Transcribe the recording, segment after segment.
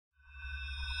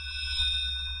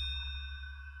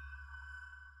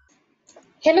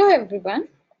Hello everyone,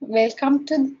 welcome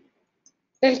to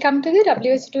the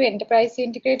WSO2 Enterprise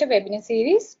Integrator webinar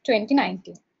series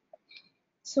 2019.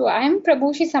 So I am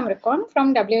Prabhushi Samrakon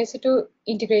from WSO2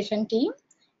 integration team.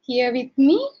 Here with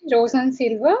me, Rosan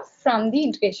Silva from the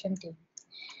integration team.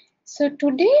 So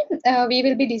today we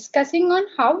will be discussing on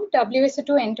how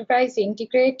WSO2 Enterprise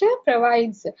Integrator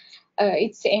provides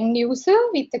its end user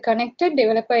with a connected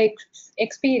developer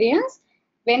experience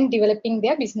when developing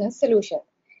their business solution.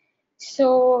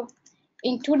 So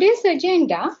in today's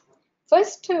agenda,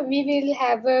 first we will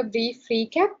have a brief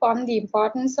recap on the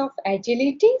importance of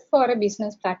agility for a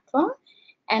business platform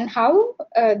and how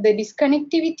the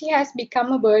disconnectivity has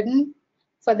become a burden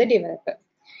for the developer.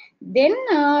 Then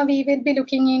we will be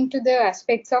looking into the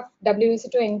aspects of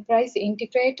WSO2 Enterprise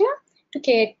Integrator to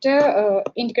cater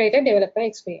integrated developer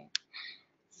experience.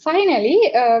 Finally,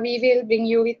 we will bring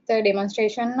you with a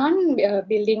demonstration on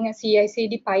building a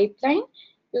CI/CD pipeline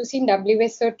using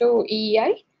WSO2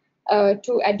 EI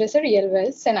to address a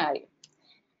real-world scenario.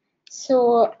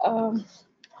 So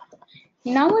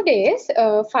nowadays,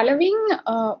 following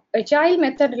agile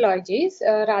methodologies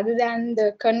rather than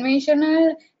the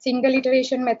conventional single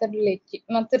iteration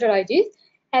methodologies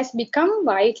has become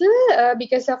vital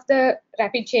because of the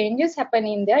rapid changes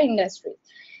happening in their industry.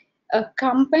 A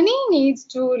company needs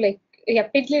to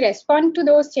rapidly respond to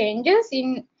those changes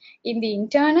in the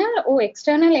internal or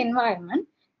external environment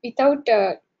without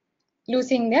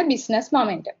losing their business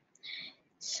momentum.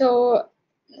 So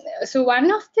one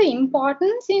of the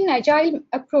importance in agile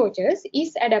approaches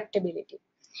is adaptability.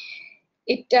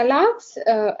 It allows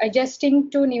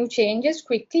adjusting to new changes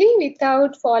quickly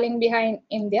without falling behind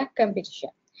in their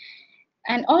competition.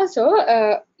 And also,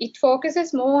 it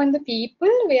focuses more on the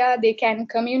people where they can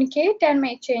communicate and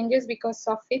make changes because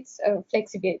of its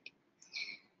flexibility.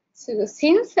 So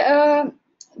since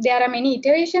there are many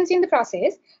iterations in the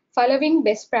process, following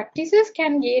best practices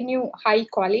can gain you high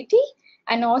quality,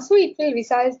 and also it will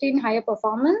result in higher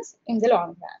performance in the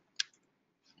long run.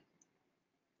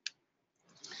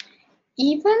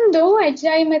 Even though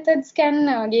agile methods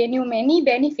can gain you many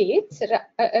benefits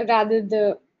rather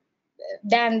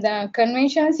than the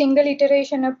conventional single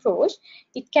iteration approach,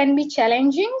 it can be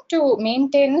challenging to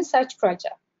maintain such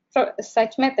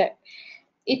method.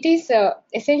 It is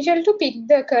essential to pick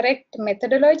the correct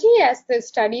methodology, as the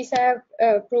studies have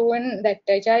proven that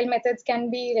agile methods can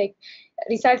be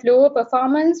result lower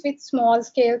performance with small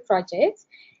scale projects,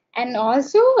 and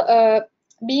also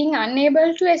being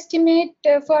unable to estimate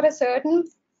for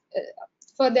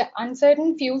the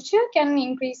uncertain future can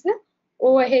increase the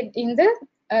overhead in the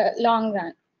long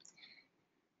run.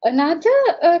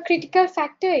 Another critical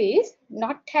factor is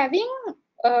not having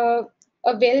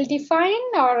a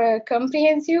well-defined or a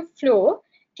comprehensive flow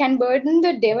can burden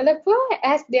the developer,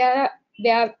 as there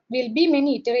will be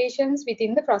many iterations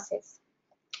within the process.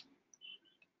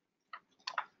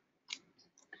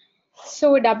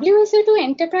 So WSO2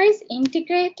 Enterprise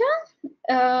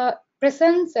Integrator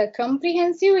presents a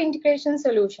comprehensive integration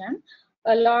solution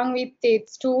along with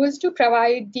its tools to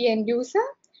provide the end user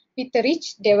with a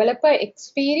rich developer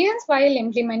experience while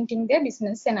implementing their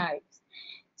business scenarios.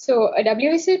 So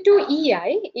WSO2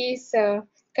 EI is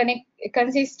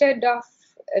consisted of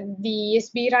the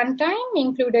ESB runtime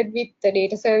included with the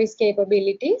data service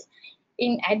capabilities.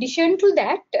 In addition to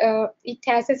that,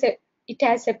 it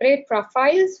has separate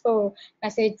profiles for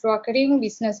message brokering,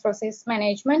 business process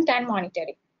management, and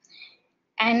monitoring.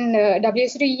 And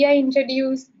WSO2 EI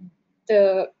introduced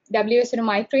the WSO2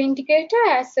 micro integrator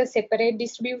as a separate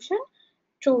distribution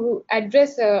to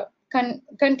address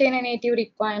container native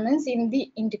requirements in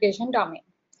the integration domain.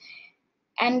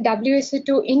 And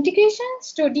WSO2 Integration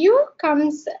Studio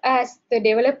comes as the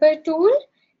developer tool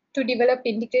to develop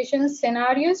integration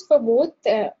scenarios for both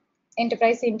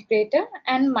Enterprise Integrator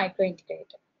and Micro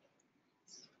Integrator.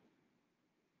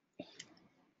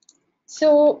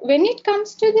 So when it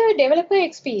comes to the developer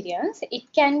experience,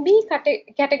 it can be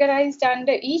categorized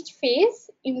under each phase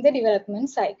in the development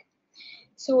cycle.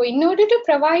 So in order to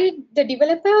provide the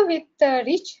developer with a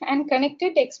rich and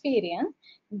connected experience,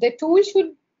 the tool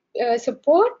should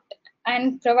support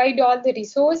and provide all the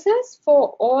resources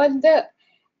for all the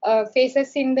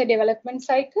phases in the development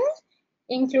cycle,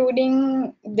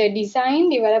 including the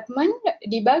design, development,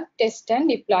 debug, test, and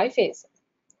deploy phases.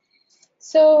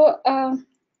 So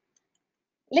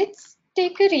let's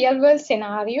take a real-world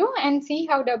scenario and see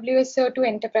how WSO2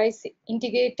 Enterprise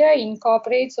Integrator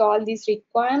incorporates all these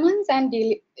requirements and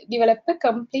develop a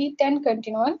complete and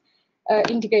continual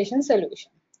integration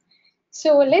solution.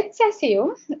 So let's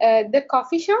assume the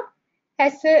coffee shop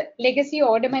has a legacy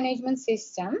order management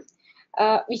system,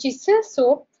 which is a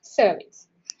SOAP service.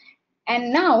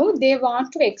 And now they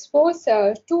want to expose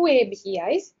two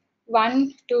APIs,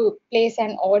 one to place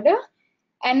an order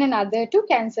and another to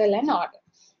cancel an order.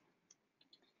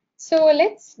 So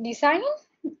let's design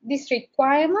this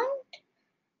requirement.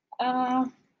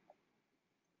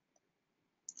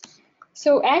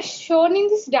 So as shown in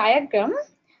this diagram,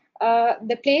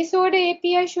 the place order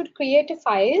API should create a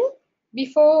file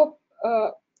before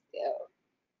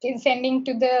sending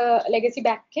to the legacy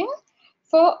backend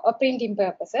for printing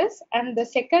purposes. And the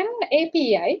second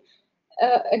API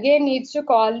again needs to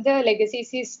call the legacy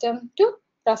system to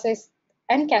process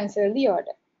and cancel the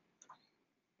order.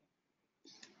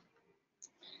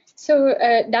 So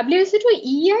WSO2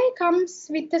 EI comes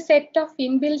with a set of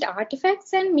inbuilt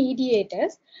artifacts and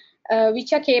mediators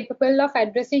which are capable of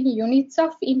addressing units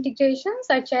of integration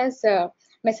such as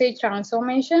message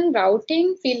transformation,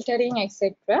 routing, filtering,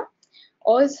 etc.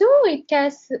 Also, it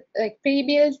has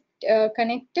pre-built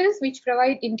connectors which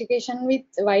provide integration with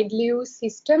widely used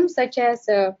systems such as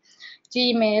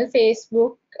Gmail,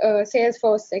 Facebook,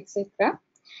 Salesforce, etc.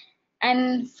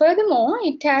 And furthermore,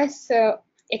 it has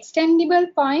extendable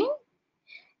point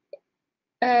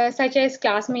such as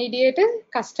class mediators,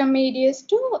 custom mediators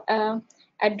to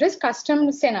address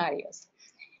custom scenarios.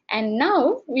 And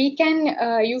now we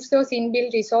can use those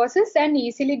inbuilt resources and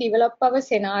easily develop our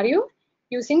scenario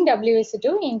using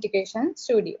WSO2 Integration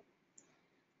Studio.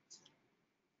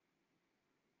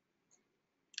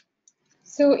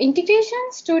 So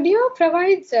Integration Studio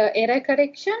provides error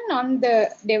correction on the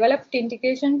developed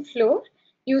integration flow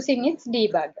using its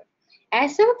debugger.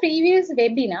 As our previous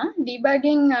webinar,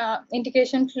 debugging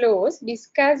integration flows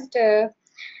discussed,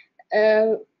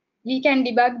 we can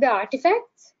debug the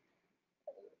artifacts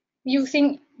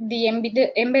using the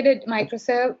embedded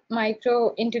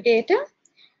micro integrator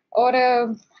or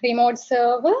a remote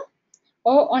server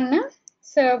or on a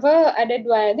server added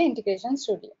via the Integration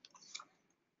Studio.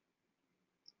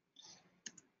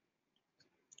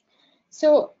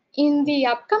 So in the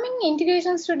upcoming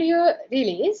Integration Studio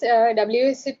release,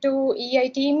 WSO2 EI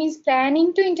team is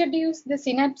planning to introduce the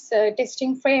Synapse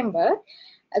testing framework.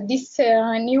 This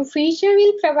new feature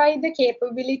will provide the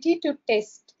capability to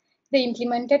test the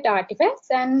implemented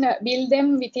artifacts and build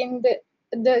them within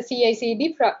the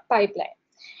CI/CD pipeline.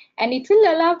 And it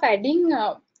will allow adding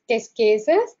test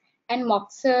cases and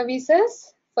mock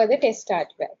services for the test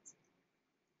artifacts.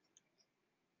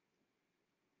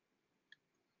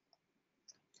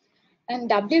 And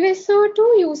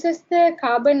WSO2 uses the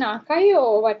Carbon Archive,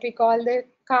 or what we call the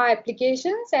CAR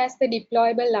applications, as the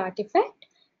deployable artifact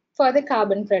for the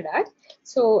Carbon product.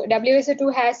 So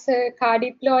WSO2 has a CAR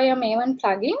deployer Maven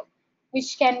plugin,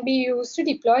 which can be used to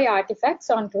deploy artifacts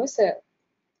onto a server.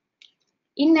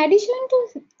 In addition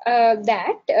to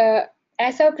that,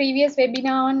 as our previous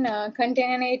webinar on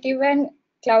container native and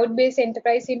cloud-based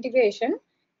enterprise integration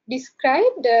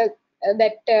described,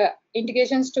 that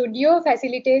Integration Studio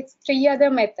facilitates 3 other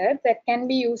methods that can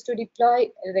be used to deploy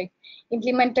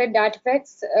implemented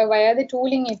artifacts via the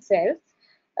tooling itself.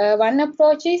 One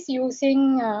approach is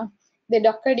using the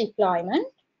Docker deployment,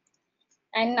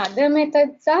 and other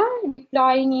methods are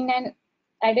deploying in an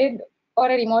added or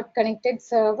a remote connected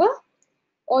server,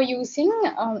 or using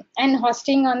and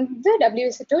hosting on the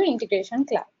WSO2 Integration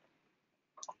Cloud.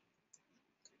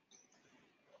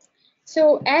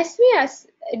 So as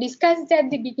we discussed at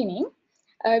the beginning,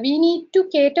 we need to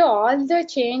cater all the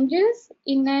changes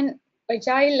in an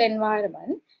agile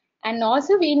environment, and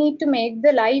also we need to make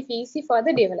the life easy for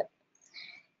the developer.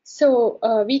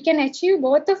 So we can achieve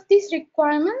both of these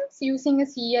requirements using a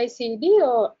CI/CD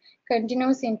or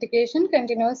continuous integration,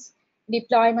 continuous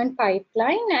deployment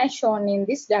pipeline as shown in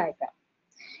this diagram.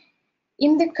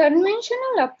 In the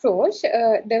conventional approach,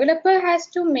 developer has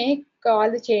to make all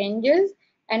the changes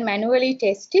and manually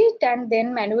test it, and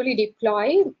then manually deploy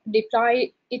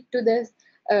it to the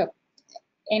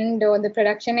end or the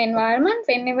production environment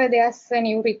whenever there's a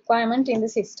new requirement in the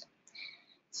system.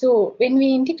 So when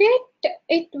we integrate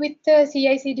it with the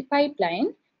CI/CD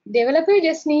pipeline, developer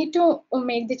just need to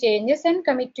make the changes and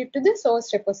commit it to the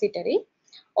source repository.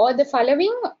 All the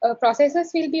following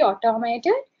processes will be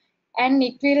automated, and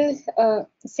it will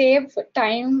save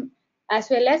time as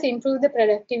well as improve the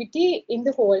productivity in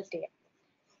the whole team.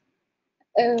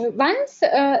 Once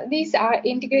these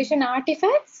integration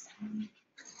artifacts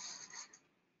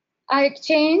are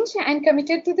changed and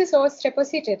committed to the source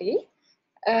repository,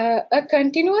 a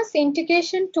continuous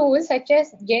integration tool such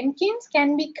as Jenkins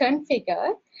can be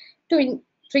configured to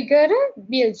trigger a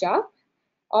build job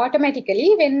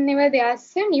automatically whenever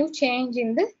there's a new change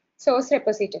in the source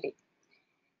repository.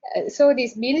 So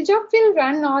this build job will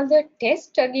run all the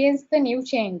tests against the new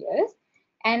changes,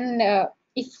 and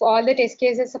if all the test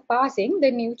cases are passing,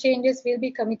 the new changes will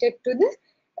be committed to the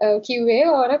QA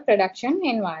or a production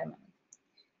environment.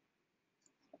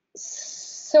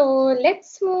 So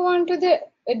let's move on to the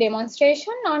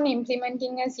demonstration on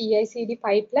implementing a CI/CD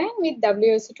pipeline with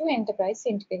WSO2 Enterprise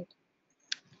Integrator.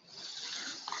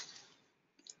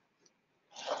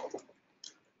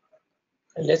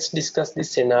 Let's discuss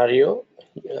this scenario.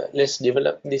 Let's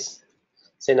develop this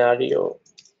scenario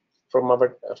from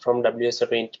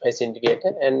WSO2 Enterprise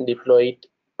Integrator and deploy it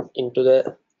into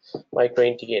the micro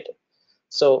integrator.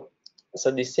 So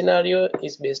this scenario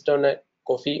is based on a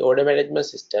coffee order management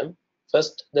system.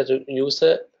 First, the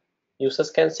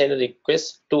users can send a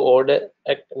request to order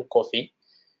a coffee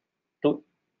to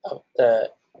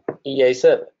the EI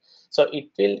server. So it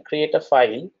will create a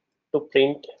file to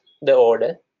print the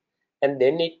order, and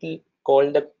then it will call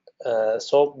the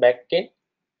SOAP backend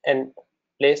and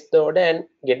place the order and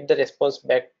get the response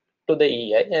back to the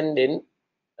EI and then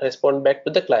respond back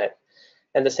to the client.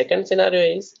 And the second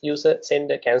scenario is user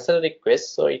send a cancel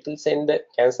request. So it will send the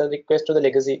cancel request to the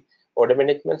legacy order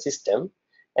management system,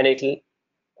 and it will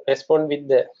respond with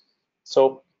the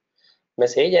SOAP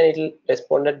message, and it will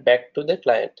respond back to the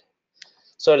client.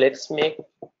 So let's make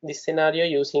this scenario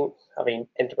using our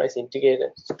Enterprise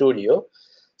Integrator Studio.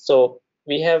 So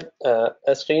we have a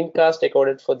screencast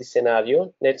recorded for this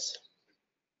scenario. Let's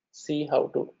see how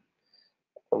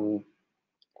to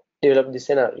develop this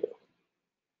scenario.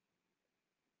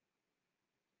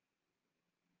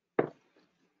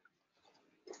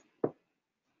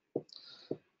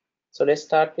 So let's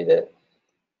start with a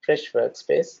fresh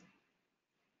workspace.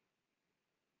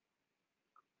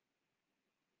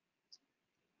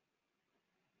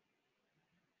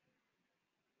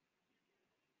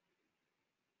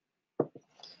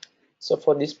 So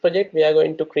for this project, we are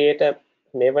going to create a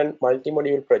Maven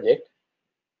multi-module project,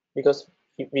 because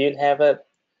we will have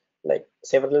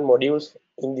several modules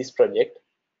in this project.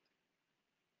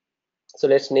 So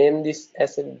let's name this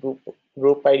as a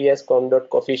group ID as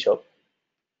com.coffeeshop.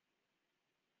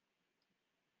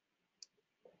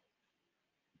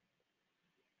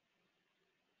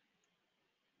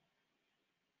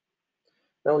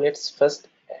 Now let's first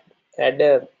add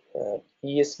a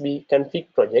ESB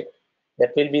config project.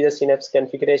 That will be the Synapse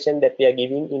configuration that we are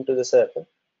giving into the server.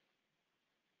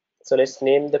 So let's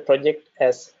name the project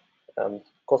as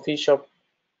coffee shop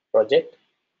project.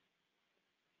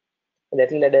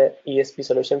 That will add a ESB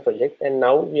solution project. And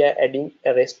now we are adding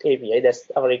a REST API.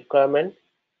 That's our requirement.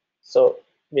 So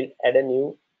we'll add a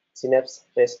new Synapse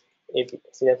REST API,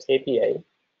 Synapse API.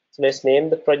 So let's name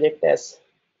the project as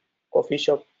coffee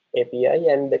shop API,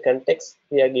 and the context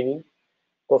we are giving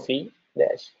coffee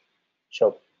dash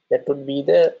shop. That would be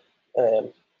the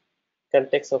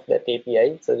context of that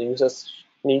API. So the users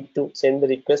need to send the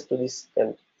request to this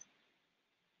context.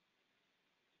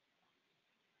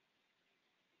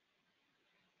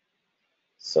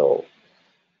 So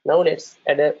now let's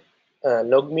add a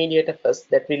log mediator first.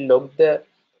 That will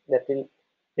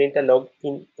print a log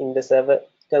in the server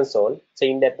console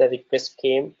saying that the request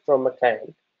came from a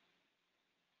client.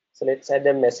 So let's add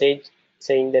a message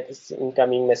saying that it's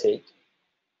incoming message,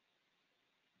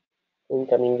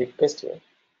 incoming request here.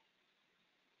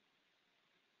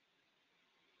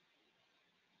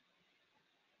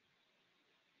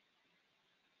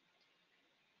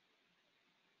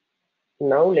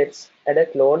 Now let's add a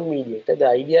clone mediator. The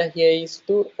idea here is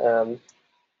to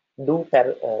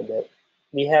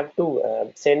we have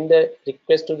to send the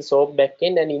request to the SOAP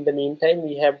backend, and in the meantime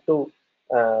we have to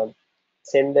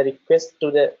send the request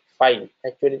to the file,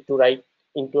 actually to write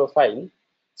into a file,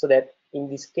 so that in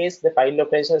this case the file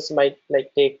operations might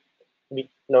take a bit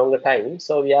longer time.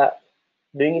 So we are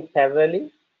doing it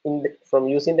parallelly from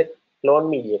using the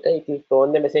clone mediator. It will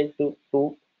clone the message to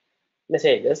two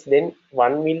messages, then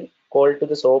one will call to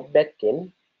the SOAP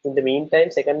backend. In the meantime,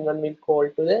 second one will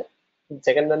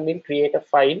create a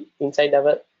file inside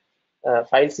our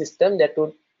file system that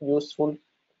would useful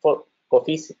for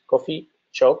coffee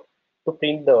shop to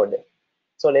print the order.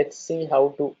 So let's see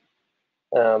how to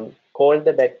call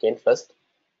the backend first.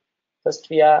 First,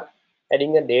 we are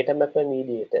adding a data mapper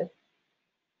mediator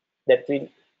that will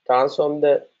transform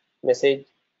the message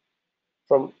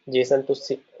from JSON to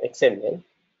XML.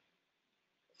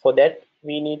 For that,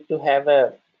 we need to have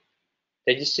a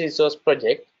registry resource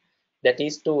project that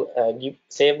is to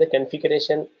save the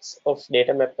configurations of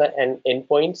data mapper and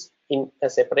endpoints in a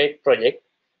separate project.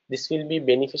 This will be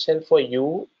beneficial for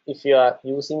you if you are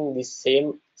using the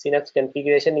same Synapse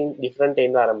configuration in different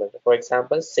environments. For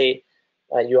example, say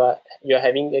you are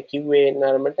having a QA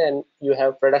environment and you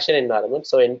have production environment,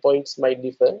 so endpoints might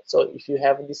differ. So if you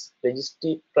have this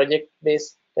registry project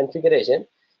based configuration,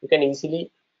 you can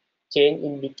easily change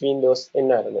in between those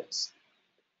environments.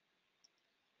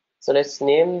 So let's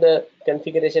name the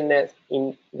configuration as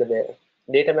in the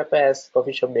data mapper as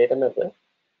coffee shop data mapper.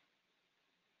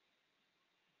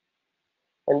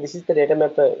 And this is the data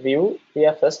mapper view. We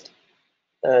are first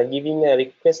giving a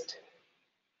request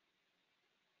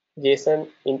JSON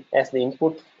as the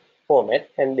input format,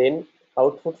 and then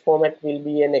output format will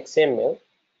be an XML.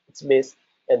 It's based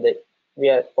at the, we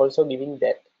are also giving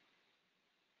that.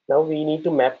 Now we need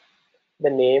to map the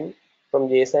name from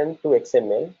JSON to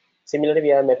XML. Similarly,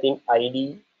 we are mapping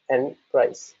ID and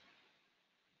price.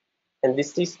 And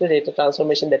this is the data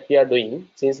transformation that we are doing.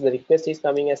 Since the request is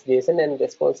coming as JSON and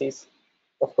response is,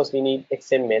 of course, we need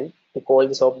XML to call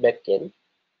the SOAP backend.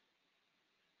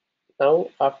 Now,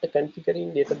 after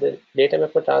configuring the data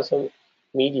mapper transform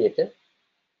mediator,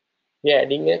 we are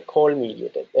adding a call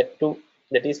mediator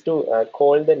that is to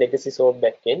call the legacy SOAP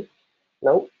backend.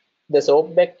 Now, the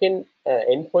SOAP backend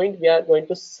endpoint we are going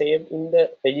to save in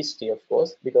the registry, of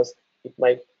course, because it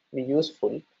might be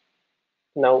useful.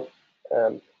 Now,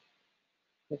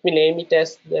 let me name it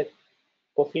as the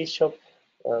coffee shop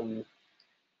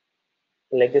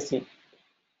legacy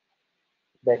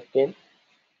backend.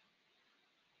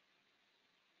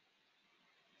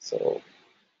 So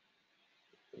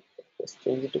let's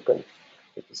change it to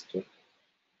registry.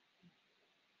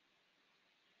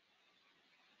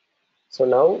 So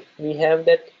now we have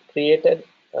that created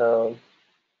coffee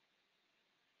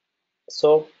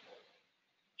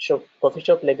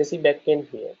shop legacy backend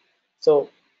here. So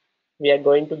we are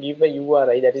going to give a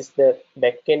URI, that is the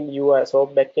backend URI,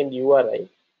 SOAP backend URI.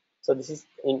 So this is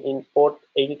in port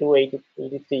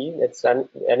 8283 that's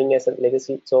running as a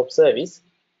legacy SOAP service.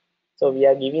 So we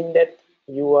are giving that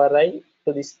URI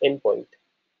to this endpoint.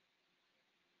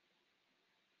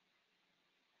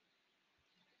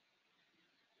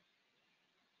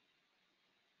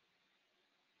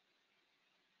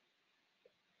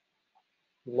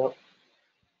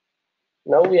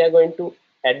 Now we are going to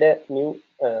add a new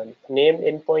named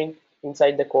endpoint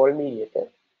inside the call mediator.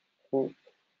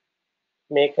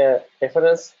 Make a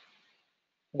reference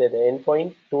the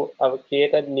endpoint to our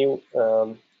created new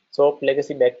SOAP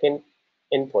legacy backend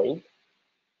endpoint.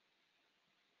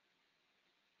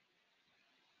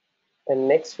 And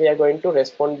next we are going to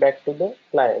respond back to the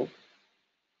client,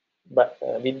 but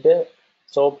with the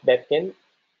SOAP backend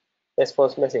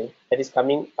response message that is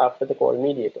coming after the call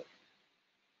mediator.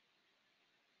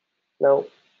 Now,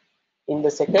 in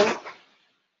the second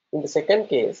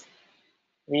case,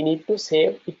 we need to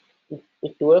save it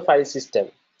to a file system.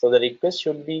 So the request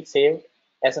should be saved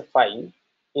as a file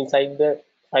inside the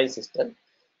file system.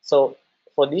 So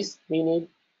for this, we need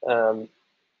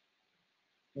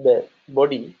the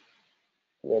body,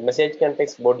 the message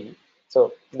context body.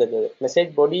 So the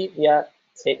message body, we are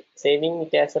saving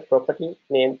it as a property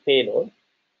named payload.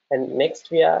 And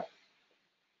next we are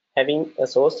having a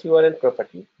source URL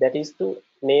property that is to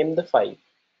name the file.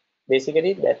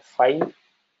 Basically, that file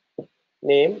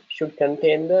name should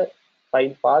contain the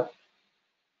file path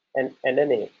and a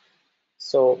name.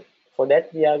 So for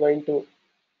that, we are going to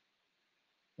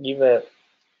give a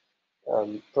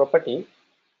property.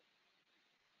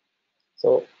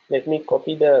 So let me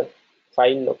copy the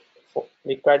file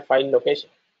required file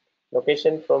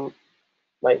location from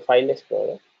my file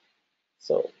explorer.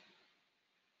 So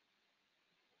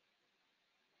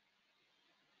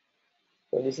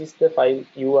this is the file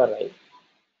URI.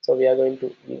 So we are going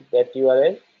to give that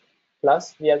URL,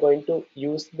 plus we are going to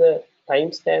use the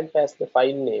timestamp as the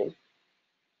file name.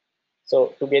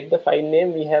 So to get the file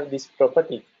name, we have this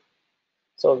property.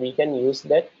 So we can use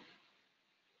that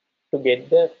to get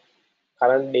the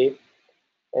current date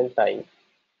and time.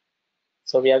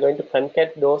 So we are going to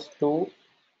concat those two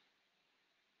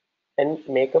and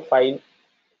make a file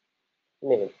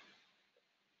name.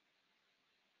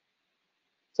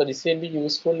 So this will be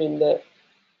useful in the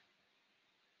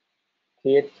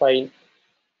create file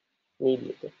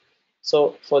mediator.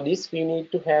 So for this, we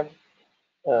need to have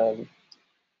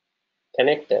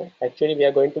connector. Actually, we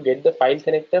are going to get the file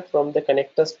connector from the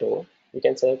connector store. We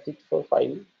can search it for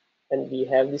file, and we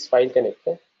have this file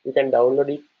connector. You can download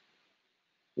it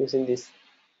using this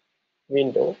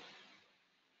window.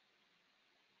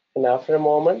 And after a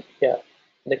moment, yeah,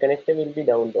 the connector will be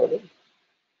downloaded.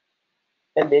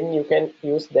 And then you can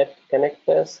use that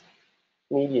connectors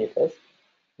mediators,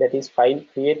 that is file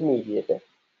create mediator.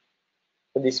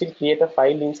 So this will create a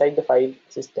file inside the file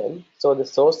system. So the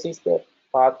source is the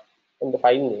path and the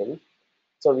file name.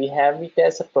 So we have it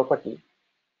as a property.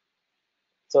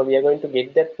 So we are going to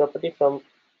get that property from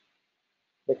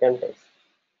the context.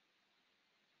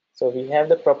 So we have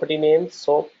the property name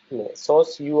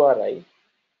source URI.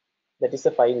 that is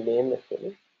the file name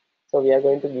actually. So we are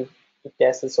going to give it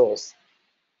as a source.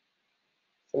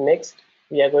 So next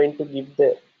we are going to give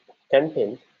the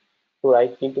content to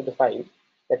write into the file,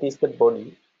 that is the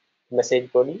body,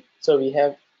 message body. So we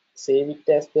have saved it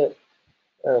as the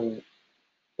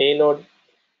payload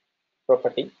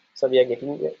property. So we are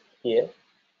getting it here.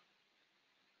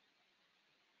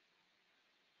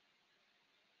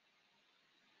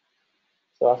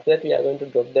 So after that we are going to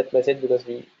drop that message because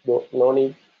we no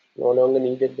longer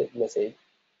needed that message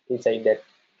inside that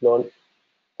clone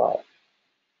file.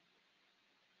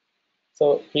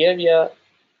 So here we are.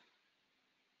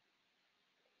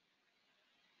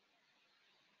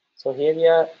 So here we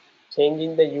are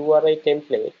changing the URI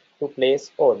template to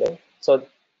place order. So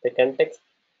the context.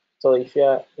 So if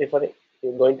you're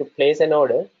going to place an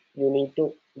order, you need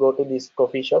to go to this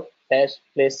coffee shop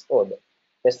 / place order.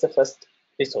 That's the first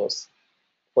resource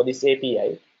for this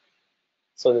API.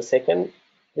 So the second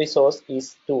resource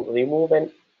is to remove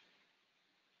an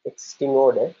existing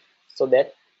order. So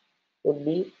that would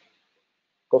be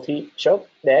coffee shop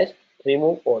 /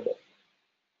 remove order.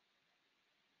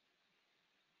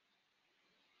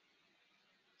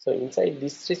 So inside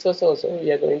this resource also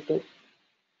we are going to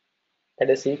add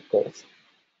a sequence.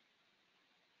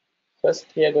 First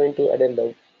we are going to add a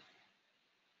log.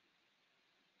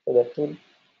 So that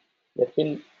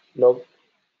will log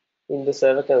in the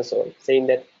server console saying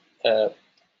that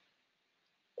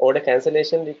order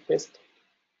cancellation request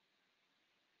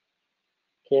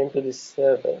came to this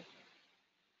server.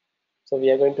 So we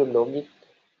are going to log it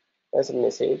as a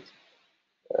message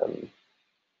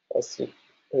as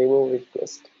remove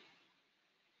request.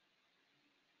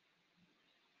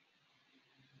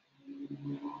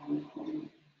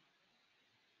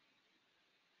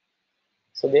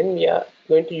 So then we are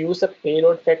going to use a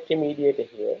payload factory mediator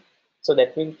here. So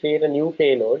that will create a new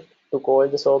payload to call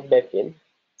the SOAP backend.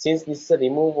 Since this is a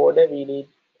remove order, we need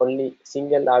only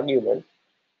single argument.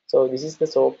 So this is the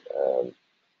SOAP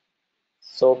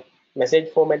message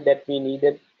format that we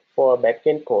needed for a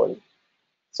backend call.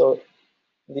 So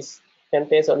this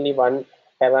contains only one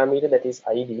parameter, that is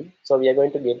ID. So we are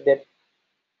going to get that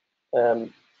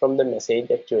from the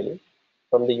message actually,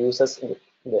 from the users,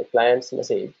 the client's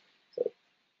message. So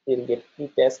we'll get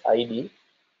it as ID.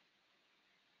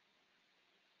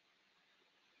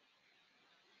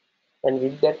 And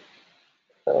with that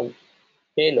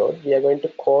payload, we are going to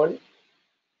call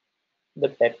the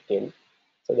backend,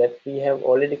 so that we have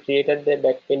already created the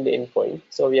backend endpoint.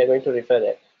 So we are going to refer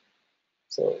that.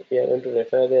 So we are going to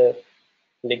refer the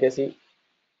legacy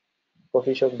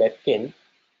coffee shop backend,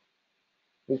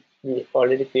 which we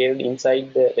already created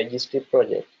inside the registry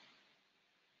project.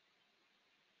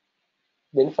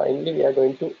 Then finally, we are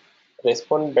going to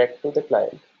respond back to the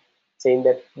client saying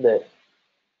that the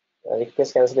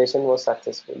request cancellation was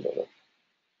successful.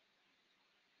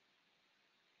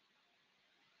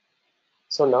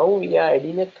 So now we are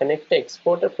adding a connector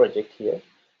exporter project here.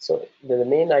 So the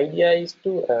main idea is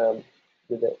to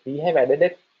we have added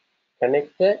a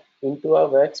connector into our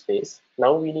workspace.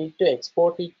 Now we need to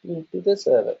export it into the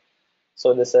server.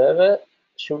 So the server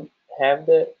should have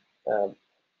the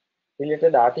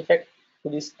related artifact to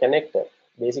this connector,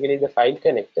 basically the file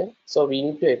connector. So we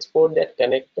need to export that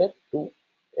connector to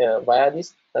via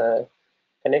this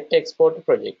connector exporter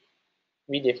project.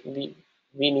 We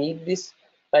need this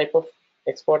type of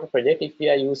exporter project if we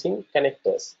are using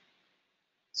connectors.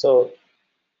 So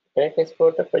connect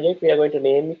exporter project, we are going to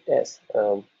name it as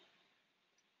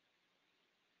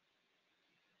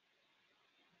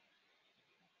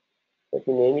let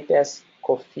me name it as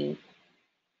coffee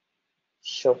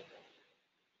shop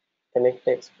connect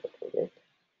export project.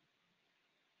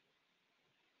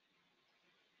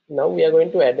 Now we are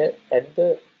going to add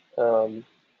the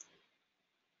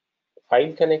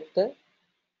file connector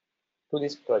to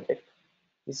this project.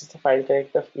 This is the file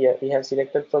connector we have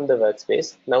selected from the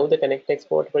workspace. Now the connect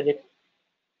export project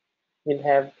will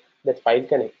have that file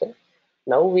connector.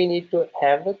 Now we need to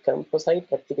have a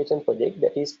composite application project,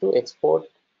 that is to export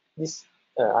these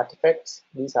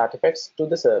these artifacts to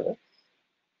the server.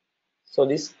 So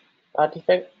this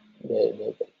artifact,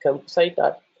 the composite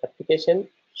application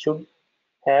should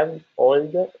have all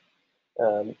the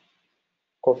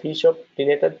coffee shop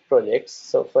related projects.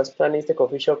 So first one is the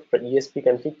coffee shop ESP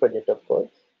config project, of course,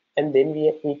 and then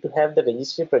we need to have the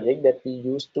registry project that we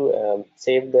use to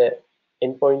save the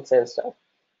endpoints and stuff,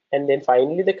 and then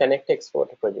finally the connect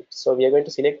exporter project. So we are going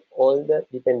to select all the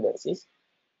dependencies,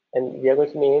 and we are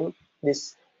going to name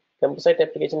this composite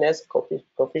application as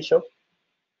coffee shop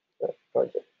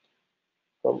project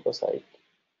composite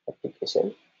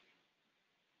application.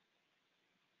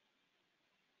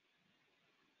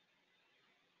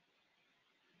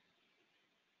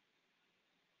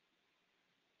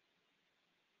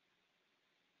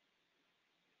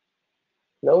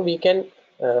 Now we can,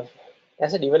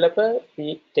 as a developer,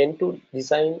 we tend to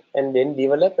design and then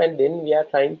develop, and then we are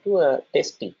trying to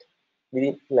test it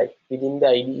within the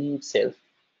IDE itself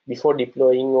before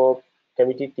deploying or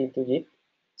commit it into Git.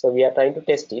 So we are trying to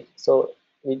test it. So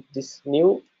with this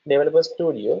new developer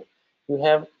studio, you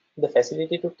have the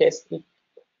facility to test it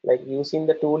like using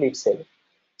the tool itself.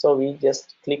 So we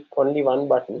just click only one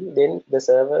button, then the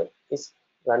server is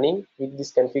running with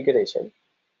this configuration.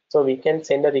 So we can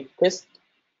send a request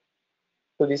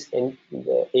to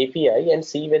the API and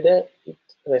see whether it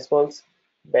responds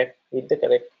back with the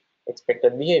correct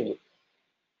expected behavior.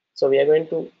 So we are going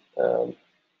to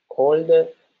call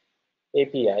the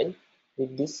API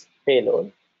with this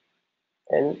payload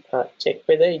and check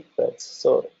whether it works.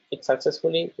 So it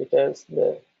successfully returns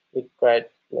the required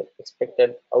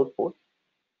expected output.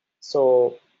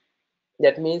 So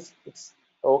that means it's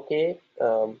okay.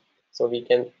 So we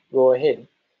can go ahead.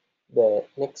 The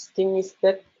next thing is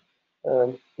that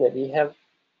we have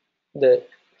the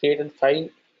created file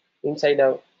inside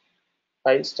our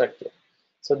file structure.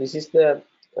 So this is the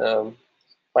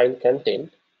file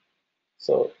content.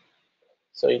 So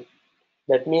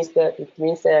that means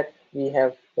that we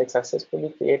have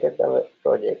successfully created our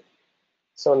project.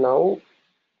 So now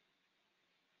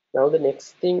the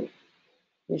next thing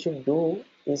we should do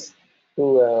is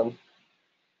to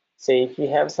say if we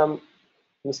have some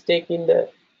mistake in the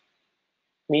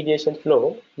mediation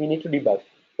flow, we need to debug.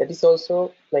 That is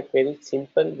also very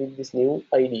simple with this new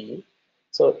IDE.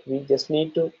 So we just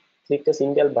need to click a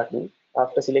single button.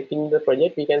 After selecting the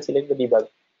project, we can select the debug,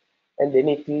 and then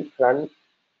it will run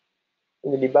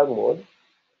in the debug mode.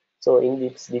 So in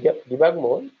this debug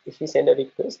mode, if we send a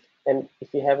request and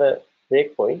if we have a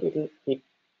breakpoint, it will hit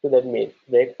to that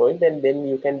breakpoint, and then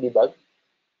you can debug,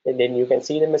 and then you can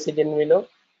see the message envelope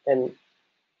and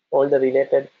all the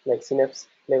related synapse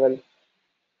level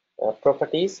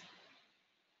properties,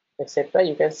 etc.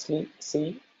 You can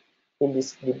see in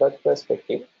this debug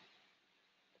perspective.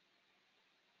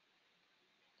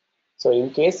 So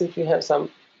in case if you have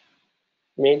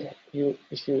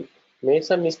if you made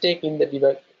some mistake in the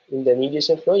debug in the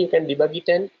mediation flow, you can debug it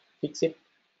and fix it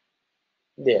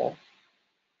there.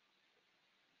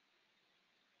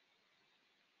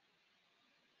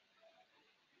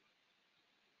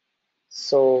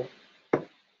 So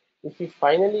if you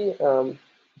finally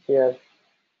if you are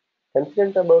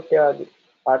confident about your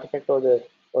artifact or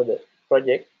the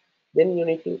project, then you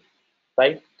need to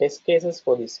write test cases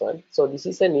for this one. So this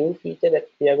is a new feature that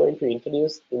we are going to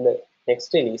introduce in the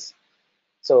next release.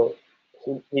 So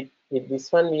with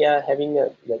this one, we are having a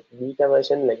beta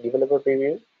version, developer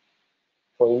preview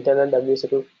for internal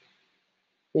WSO2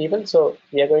 people. So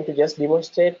we are going to just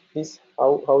demonstrate this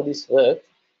how this works.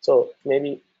 So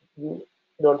maybe you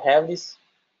don't have this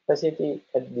facility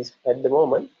at the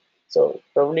moment. So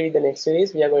probably the next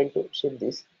series we are going to ship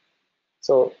this.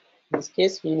 So in this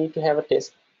case we need to have a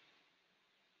test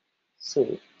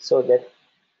suite so that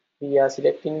we are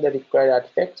selecting the required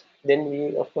artifact. Then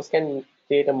we of course can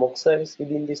create a mock service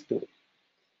within this tool.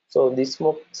 So this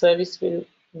mock service will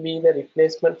be the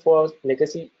replacement for our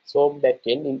legacy SOAP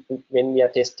backend when we are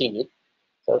testing it.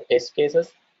 So test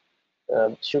cases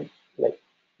should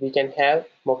we can have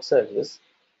mock services.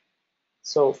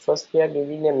 So first we are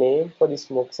giving a name for this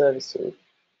mock service suite.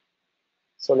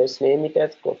 So let's name it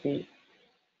as coffee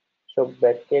shop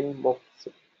backend mock.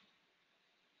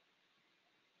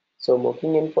 So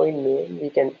mocking endpoint name, we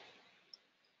can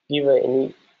give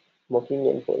any mocking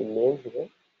endpoint name here.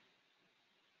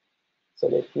 So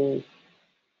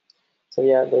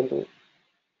we are going to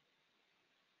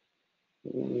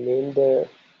name the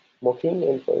mocking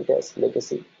endpoint as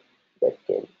legacy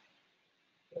backend.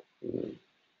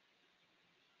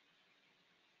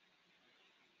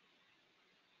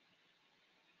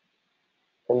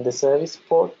 And the service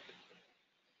port,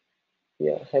 we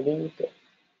are having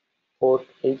port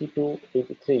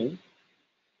 8283,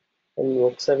 and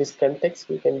mock service context,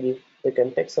 we can give the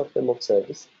context of the mock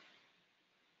service.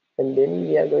 And then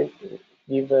we are going to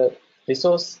give a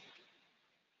resource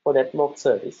for that mock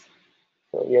service.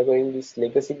 So we are going this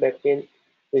legacy backend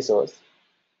resource.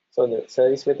 So the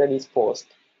service method is post,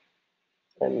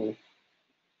 and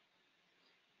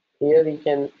here we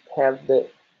can have the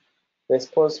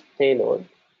response payload.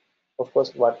 Of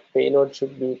course, what payload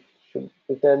should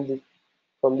return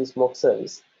from this mock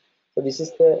service. So this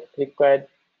is the required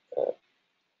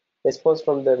response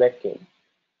from the backend.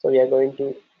 So we are going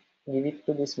to give it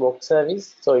to this mock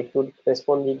service, so it would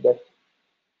respond with that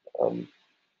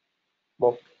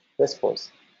mock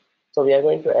response. So we are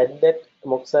going to add that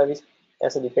mock service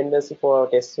as a dependency for our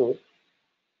test suite,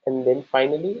 and then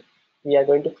finally we are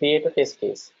going to create a test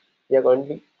case we are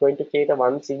going to create a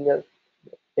one single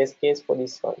test case for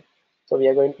this one. So we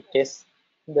are going to test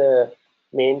the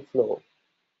main flow,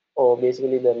 or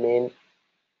basically the main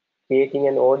creating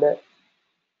an order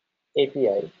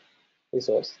API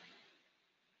resource.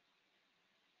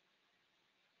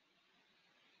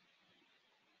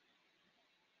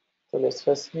 So let's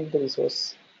first give the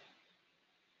resource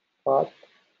path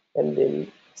and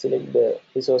then select the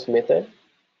resource method,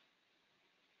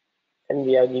 and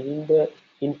we are giving the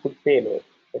input payload,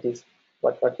 that is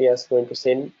what we are going to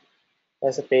send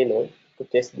as a payload to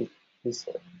test this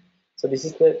one. So this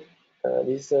is the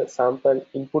this is a sample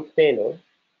input payload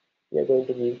we are going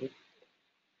to give it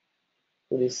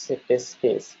to this test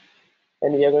case,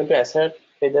 and we are going to assert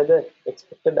whether the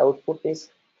expected output is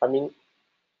coming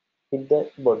with the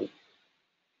body.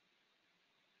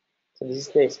 So this is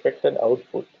the expected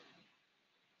output.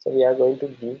 So we are going to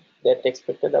give that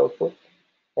expected output,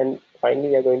 and finally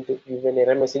we are going to give an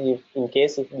error message in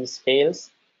case if this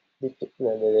fails.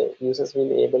 The users will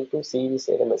be able to see this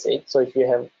error message. So if you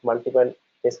have multiple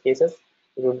test cases,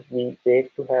 it would be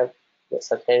great to have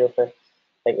such kind of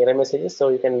like error messages, so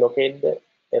you can locate the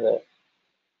error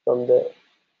from the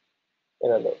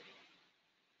error log.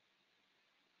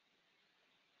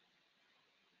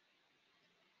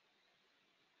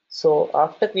 So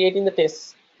after creating the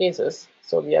test cases,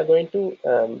 so we are going to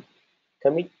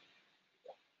commit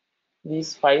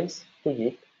these files to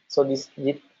Git. So this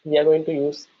Git we are going to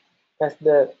use as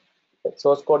the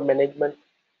source code management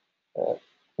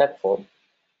platform.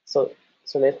 So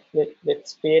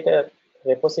let's create a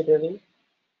repository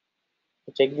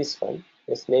to check this file.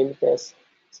 Let's name it as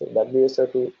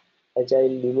WSO2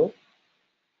 Agile demo.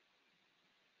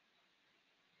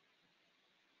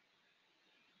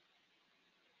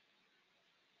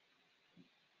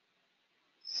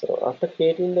 So after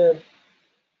creating the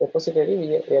repository,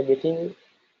 we are getting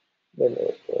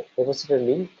the repository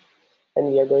link,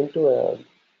 and we are going to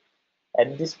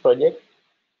add this project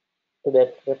to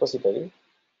that repository.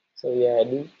 So we are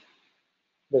adding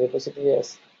the repository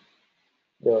as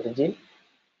the origin.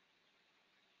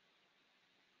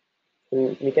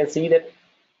 And we can see that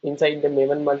inside the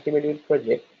Maven multi-module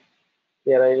project,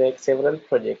 there are like several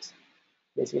projects,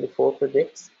 basically 4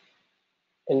 projects,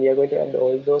 and we are going to add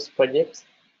all those projects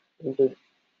into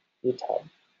GitHub.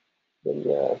 Then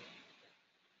we are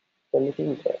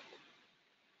committing that.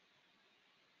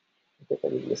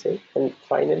 And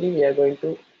finally, we are going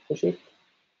to push it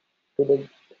to the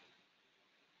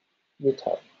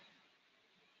GitHub.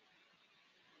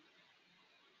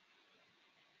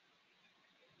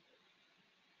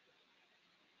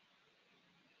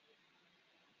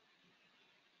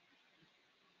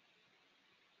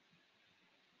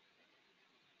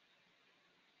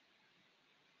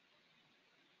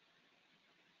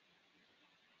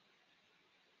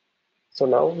 So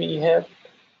now we have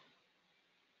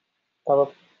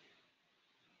our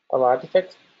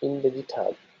artifacts in the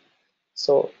GitHub.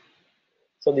 So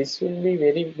this will be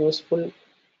very useful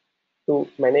to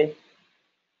manage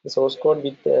the source code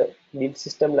with the build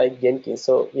system like Jenkins.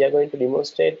 So we are going to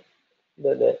demonstrate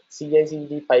the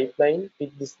CI/CD pipeline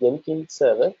with this Jenkins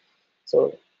server.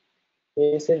 So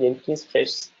here is a Jenkins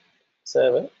fresh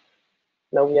server.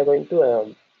 Now we are going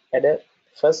to add a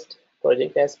first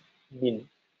project as build.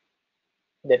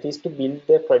 That is to build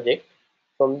the project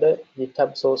from the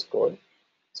GitHub source code.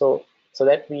 So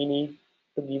that we need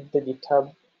to give the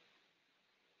GitHub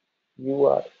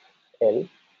URL,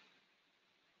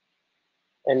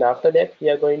 and after that we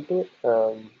are going to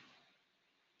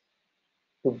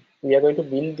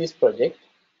build this project.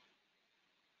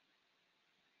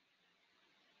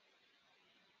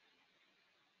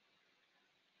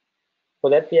 For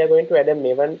that we are going to add a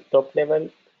Maven top level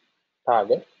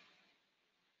target,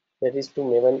 that is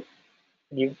to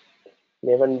give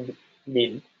Maven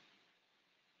build.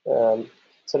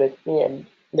 So let me add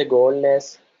the goal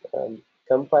as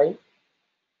compile.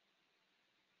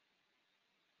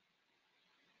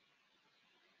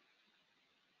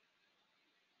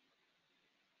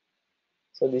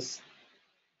 So this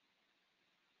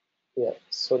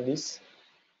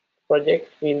project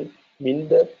will build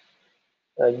the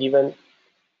given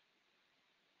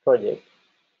project,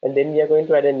 and then we are going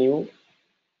to add a new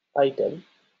item,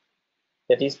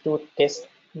 that is to test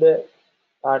the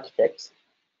artifacts.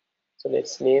 So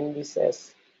let's name this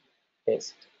as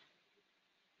test.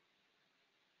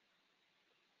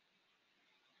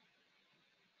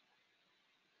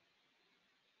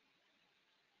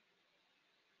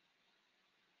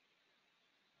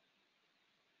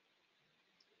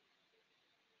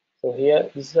 So here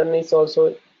this one is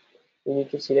also, we need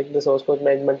to select the source code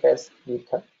management as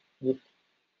GitHub, Git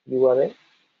URL.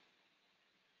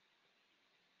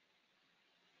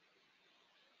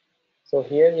 So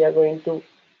here we are going to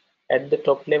add the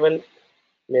top level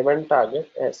Maven target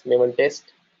as Maven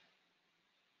test.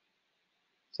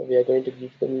 So we are going to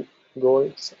give them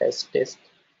goals as test.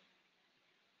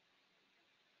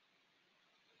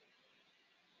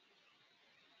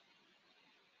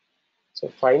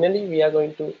 So finally, we are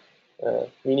going to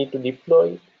we need to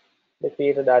deploy the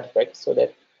created artifact, so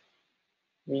that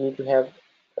we need to have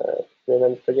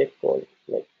Maven project called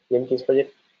like Jenkins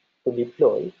project to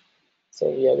deploy. So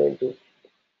we are going to,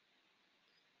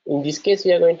 in this case,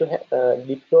 we are going to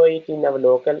deploy it in our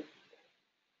local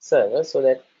server, so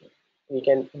that we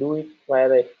can do it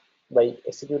via by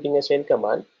executing a shell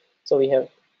command. So we have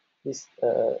this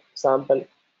sample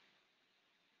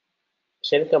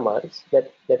shell commands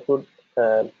that would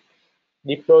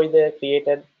deploy the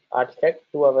created artifact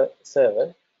to our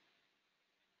server.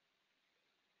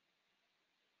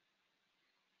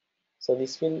 So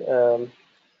this will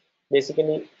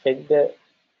basically fetch the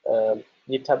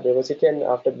GitHub repository, and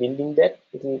after building that,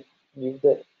 it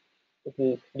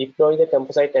will deploy the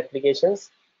composite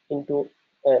applications into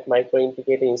a micro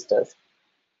integrator instance,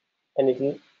 and it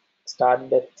will start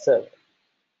that server.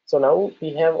 So now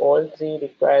we have all three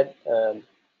required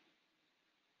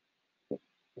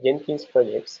Jenkins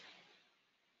projects.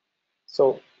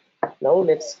 So now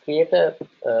let's create a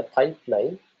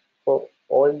pipeline for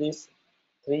all these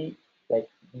three, like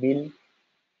build,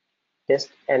 test,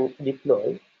 and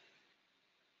deploy.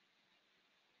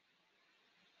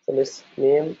 So let's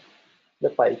name the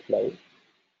pipeline.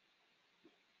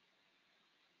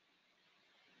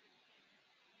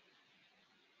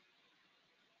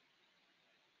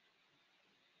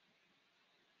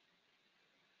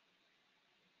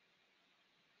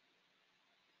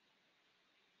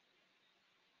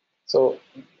 So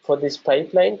for this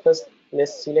pipeline, first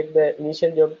let's select the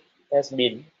initial job as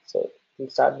build. So we'll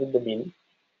start with the build,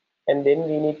 and then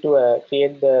we need to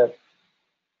create the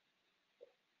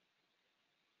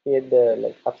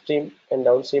like upstream and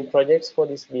downstream projects for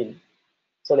this build.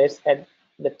 So let's add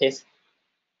the test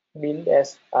build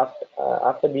as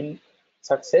after build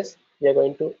success, we are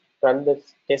going to run the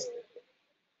test.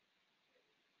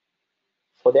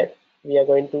 For that, we are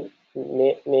going to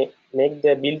make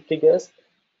the build triggers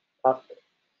after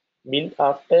build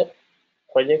after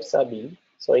projects are built.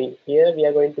 So in here we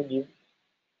are going to give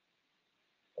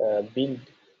build,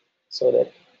 so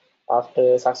that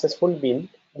after successful build,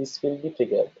 this will be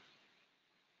triggered.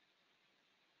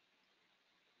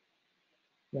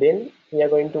 Then we are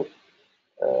going to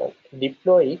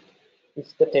deploy it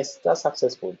if the tests are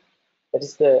successful. That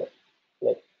is the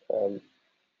like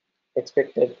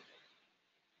expected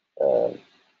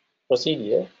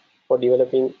procedure for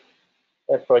developing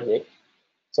a project.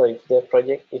 So if the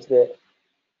project, if the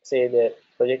say the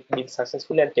project is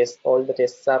successful and all the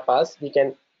tests are passed, we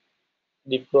can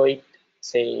deploy it,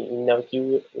 say in our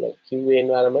QA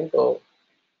environment, or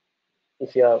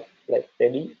if you are like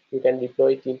ready, you can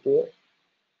deploy it into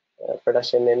a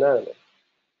production environment.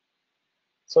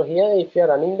 So here, if you are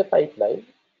running the pipeline,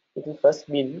 it will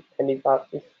first build, and if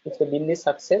the build is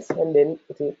success, and then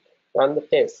it will run the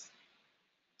test.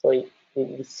 So in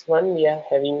this one, we are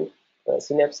having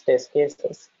Synapse test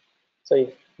cases. So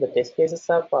if the test cases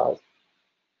are passed,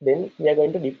 then we are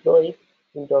going to deploy it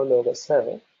into our local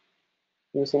server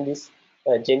using this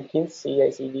Jenkins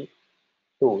CI/CD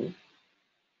tool.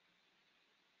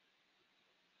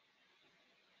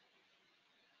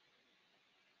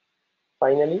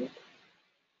 Finally,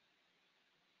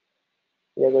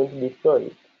 we are going to deploy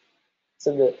it.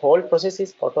 So the whole process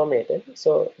is automated.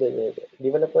 So the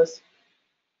developers,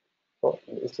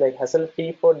 it's like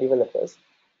hassle-free for developers.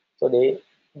 So they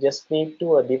just need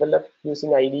to develop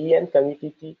using IDE and commit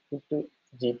it into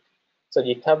Git. So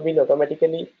GitHub will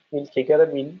automatically trigger a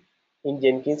build in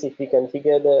Jenkins if we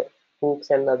configure the hooks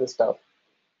and other stuff.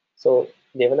 So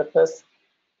developers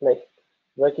like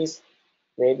work is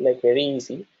made like very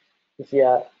easy if we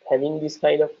are having this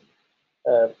kind of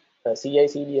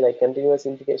CI/CD, like continuous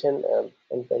integration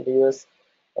and continuous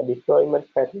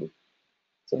deployment pattern.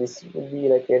 So this would be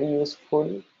like very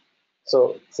useful.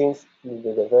 So since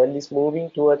the world is moving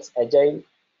towards agile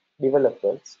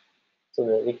developments, so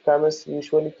the requirements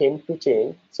usually tend to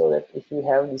change. So that if you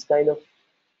have this kind of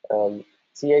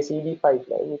CI/CD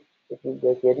pipeline, it will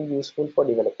be very useful for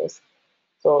developers.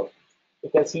 So you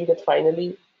can see that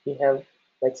finally we have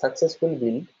like successful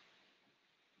build,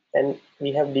 and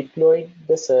we have deployed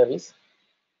the service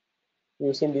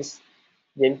using this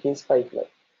Jenkins pipeline.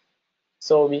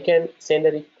 So we can send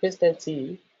a request and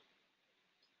see.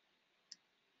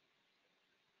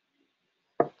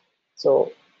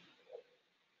 So,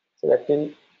 so that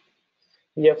will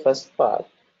be a first part.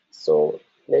 So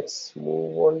let's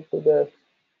move on to the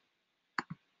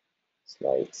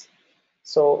slides.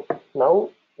 So now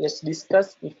let's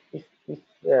discuss if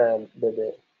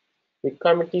the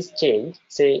requirement is changed.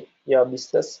 Say your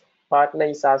business partner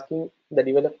is asking the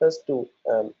developers to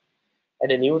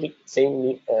add a new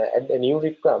add a new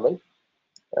requirement.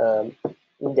 Um,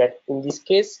 in this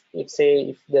case, let's say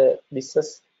if the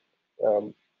business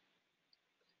um,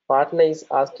 partner is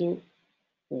asking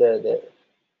the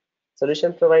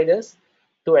solution providers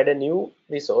to add a new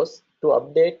resource to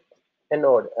update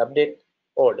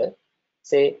order.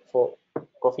 Say for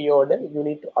coffee order, you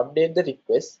need to update the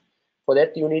request. For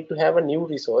that, you need to have a new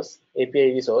resource,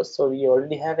 API resource. So we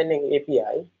already have an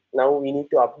API. Now we need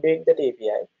to update that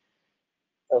API.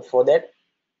 For that,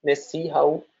 let's see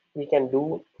how we can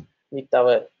do with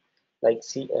our like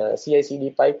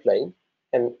CI/CD pipeline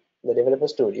and the developer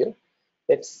studio.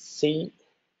 Let's see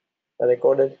a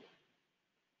recorded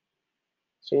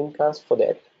screencast for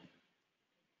that.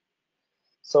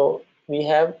 So we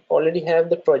have already have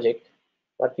the project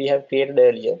what we have created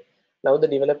earlier. Now the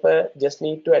developer just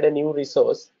need to add a new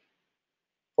resource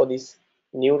for this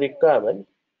new requirement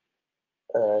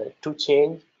to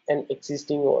change an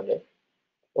existing order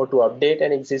or to update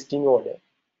an existing order.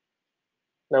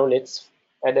 Now let's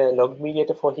add a log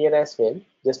mediator for here as well,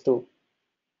 just to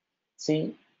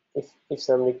see if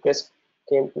some request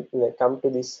come to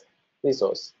this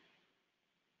resource.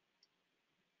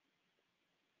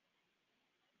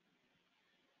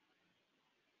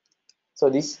 So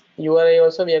this URI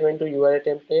also we are going to URI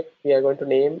template. We are going to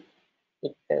name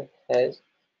it as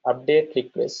update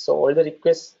request. So all the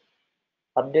requests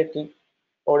update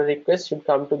order request should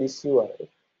come to this URI.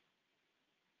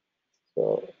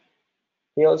 So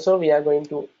here also we are going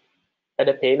to add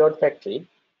a payload factory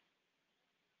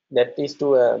that is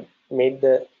to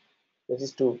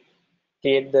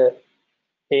create the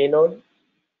payload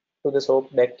to the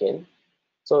SOAP backend.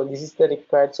 So this is the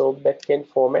required SOAP backend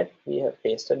format. We have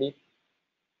pasted it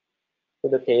to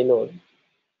the payload.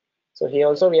 So here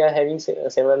also we are having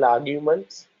several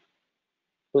arguments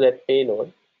to that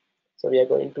payload. So we are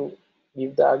going to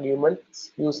give the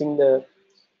arguments using the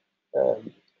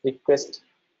request.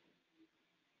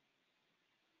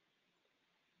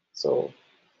 So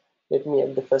let me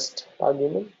add the first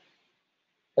argument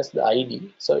as the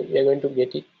ID. So we are going to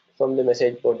get it from the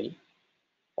message body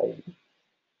ID.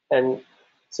 And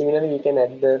similarly, we can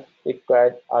add the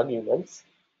required arguments.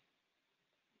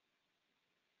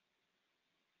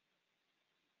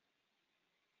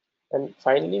 And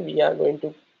finally, we are going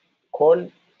to call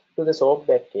to the SOAP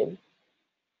backend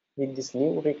with this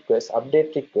new request,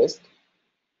 update request.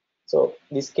 So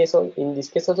in this case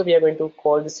also, we are going to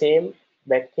call the same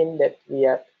backend that we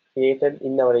are created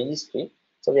in our registry.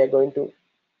 So we are going to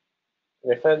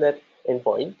refer that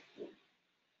endpoint.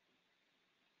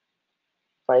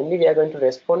 Finally, we are going to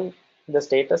respond the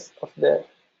status of the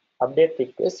update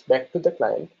request back to the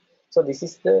client. So this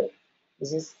is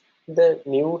the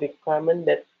new requirement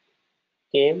that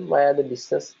came via the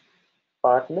business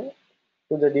partner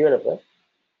to the developer.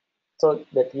 So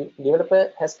the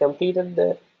developer has completed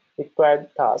the required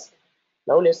task.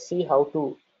 Now let's see how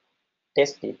to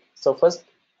test it. So first,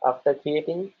 after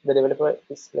creating, the developer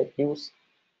is like you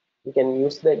can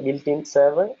use the built-in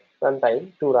server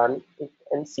runtime to run it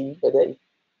and see whether it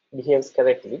behaves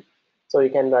correctly. So you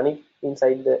can run it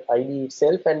inside the IDE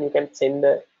itself, and you can send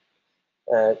a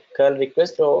curl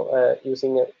request, or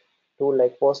using a tool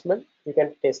like Postman, you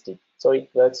can test it. So it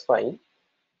works fine.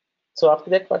 So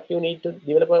after that, what you need to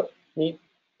developer need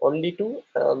only to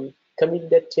commit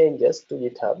the changes to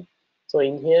GitHub. So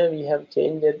in here we have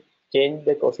changed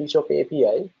the coffee shop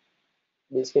API.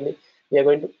 Basically, we are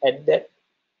going to add that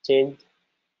change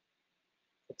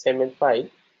XML file,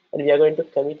 and we are going to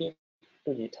commit it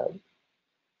to GitHub.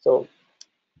 So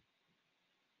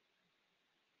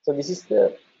this is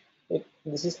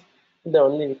the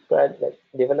only required like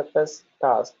developer's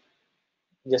task,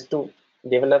 just to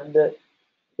develop the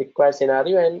required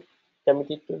scenario and commit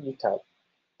it to GitHub.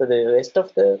 So the rest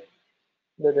of the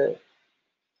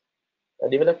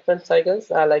development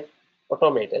cycles are like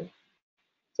automated.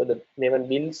 So the Maven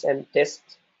builds and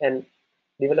tests and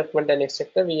development and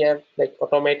etc. we have like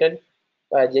automated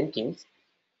by Jenkins.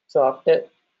 So after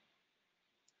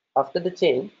the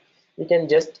change, we can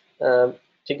just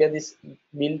trigger this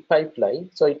build pipeline.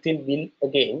 So it will build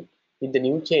again with the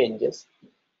new changes,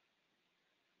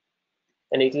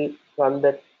 and it will run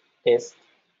the test.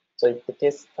 So if the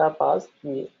tests are passed,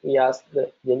 we ask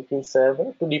the Jenkins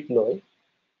server to deploy.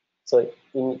 So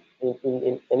in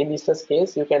any business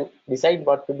case, you can decide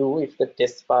what to do. If the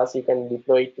tests pass, you can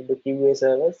deploy it to the QA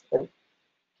servers and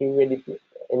QA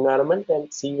environment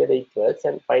and see whether it works.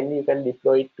 And finally, you can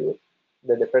deploy it to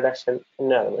the production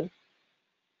environment.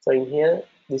 So in here,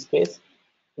 this case,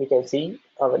 we can see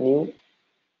our new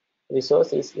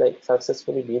resource is like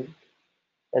successfully built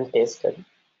and tested,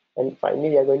 and finally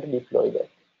we are going to deploy that.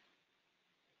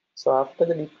 So after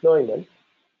the deployment,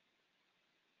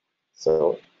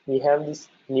 so we have this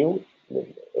new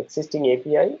existing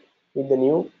API with the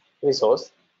new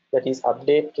resource, that is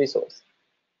update resource,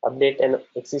 update an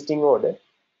existing order.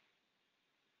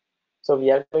 So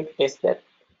we are going to test that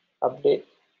update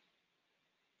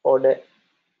order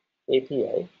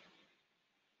API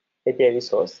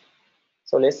resource.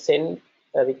 So let's send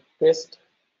a request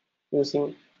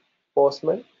using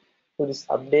Postman to this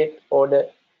update order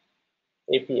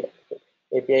API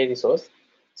resource.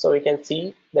 So we can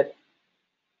see that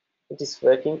it is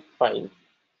working fine.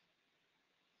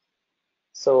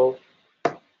 So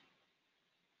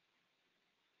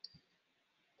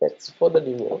that's for the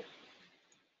demo.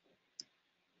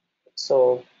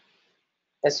 So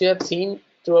as you have seen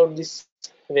throughout this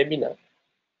webinar,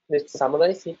 let's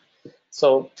summarize it.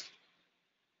 So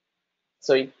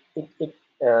it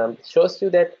shows you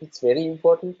that it's very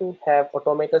important to have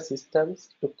automated systems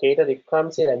to cater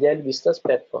requirements in agile business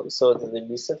platforms. So the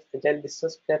agile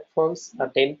business platforms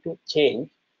tend to change,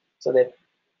 so that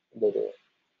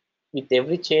with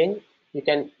every change you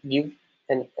can give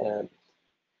an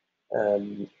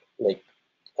like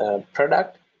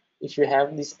product if you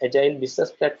have this agile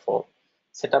business platform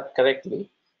set up correctly.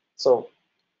 So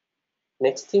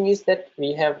next thing is that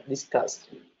we have discussed.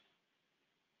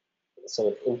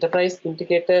 So enterprise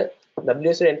integrator,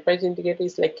 WSO enterprise integrator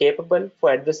is like capable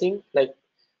for addressing like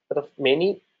sort of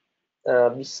many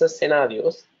business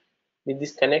scenarios with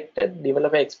this connected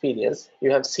developer experience.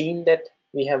 You have seen that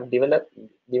we have developed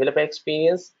developer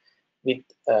experience with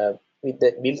with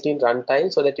the built-in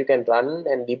runtime, so that you can run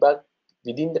and debug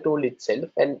within the tool itself.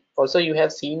 And also you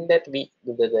have seen that the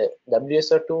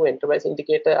WSO2 Enterprise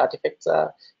Integrator artifacts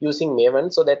are using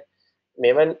Maven, so that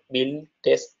Maven build,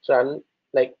 test, run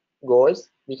like goals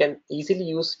we can easily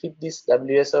use with this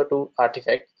WSO2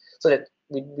 artifact, so that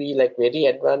would be like very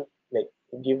advanced, like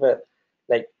give a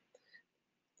like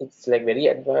it's like very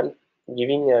advanced,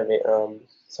 giving a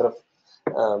sort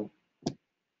of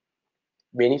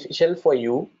beneficial for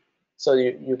you. So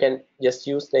you can just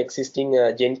use the existing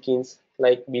Jenkins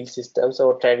like build systems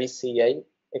or Travis CI,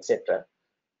 etc.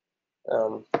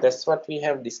 That's what we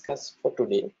have discussed for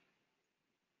today.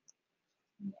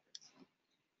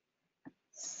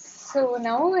 So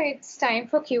now it's time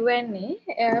for Q&A.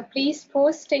 Please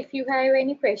post if you have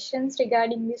any questions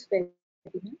regarding this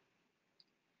webinar.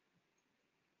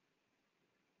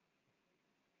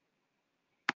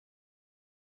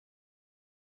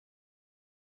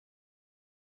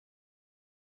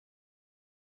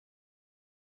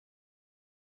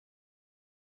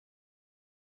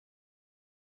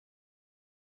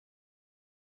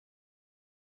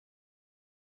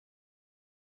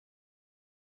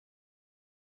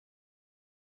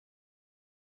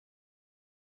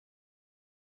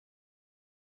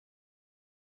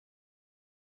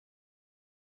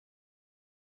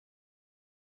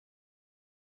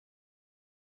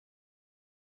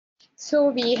 So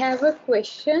we have a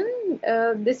question.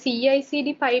 The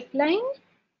CI/CD pipeline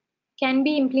can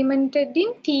be implemented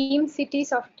in Team City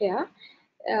software.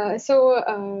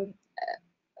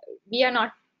 We are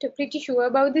not pretty sure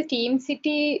about the Team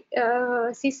City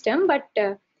system, but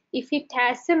if it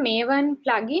has a Maven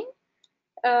plugin,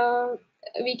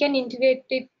 we can integrate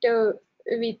it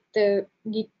with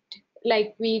Git,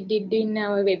 like we did in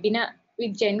our webinar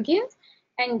with Jenkins,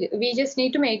 and we just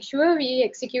need to make sure we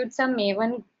execute some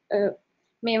Maven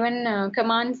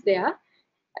commands there.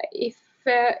 If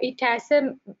it has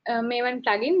a Maven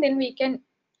plugin, then we can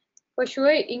for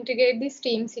sure integrate this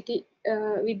Team City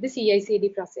with the CI/CD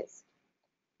process.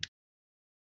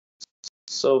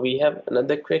 So we have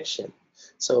another question.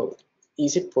 So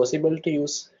is it possible to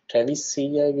use Travis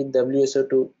CI with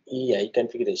WSO2 EI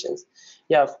configurations?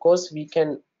 Yeah, of course we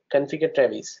can configure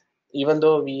Travis. Even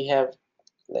though we have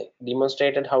like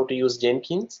demonstrated how to use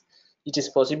Jenkins, it is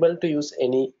possible to use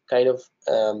any kind of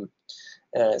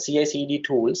CI/CD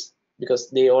tools, because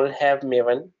they all have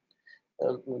Maven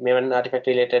artifact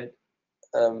related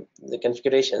the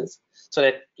configurations, so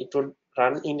that it would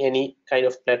run in any kind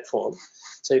of platform.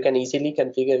 So you can easily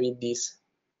configure with these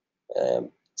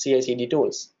CI/CD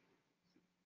tools.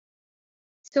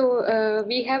 So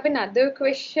we have another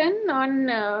question on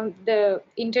the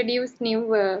introduced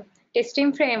new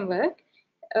testing framework.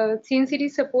 Since it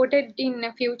is supported in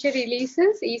future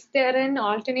releases, is there an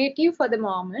alternative for the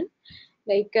moment?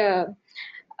 Like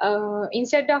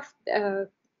instead of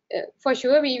for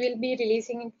sure we will be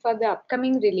releasing it for the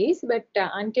upcoming release, but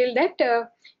until that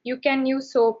you can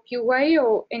use SOAP UI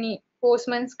or any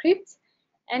Postman scripts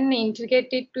and integrate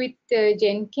it with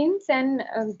Jenkins and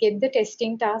get the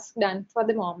testing task done for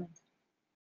the moment.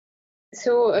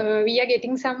 So we are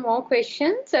getting some more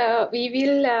questions. We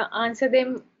will answer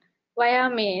them via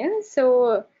mail.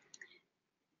 So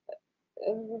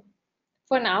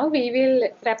for now, we will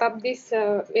wrap up this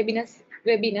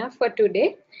webinar for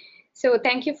today. So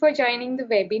thank you for joining the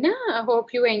webinar. I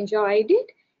hope you enjoyed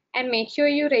it, and make sure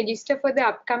you register for the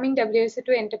upcoming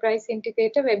WSO2 Enterprise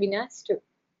Integrator webinars too.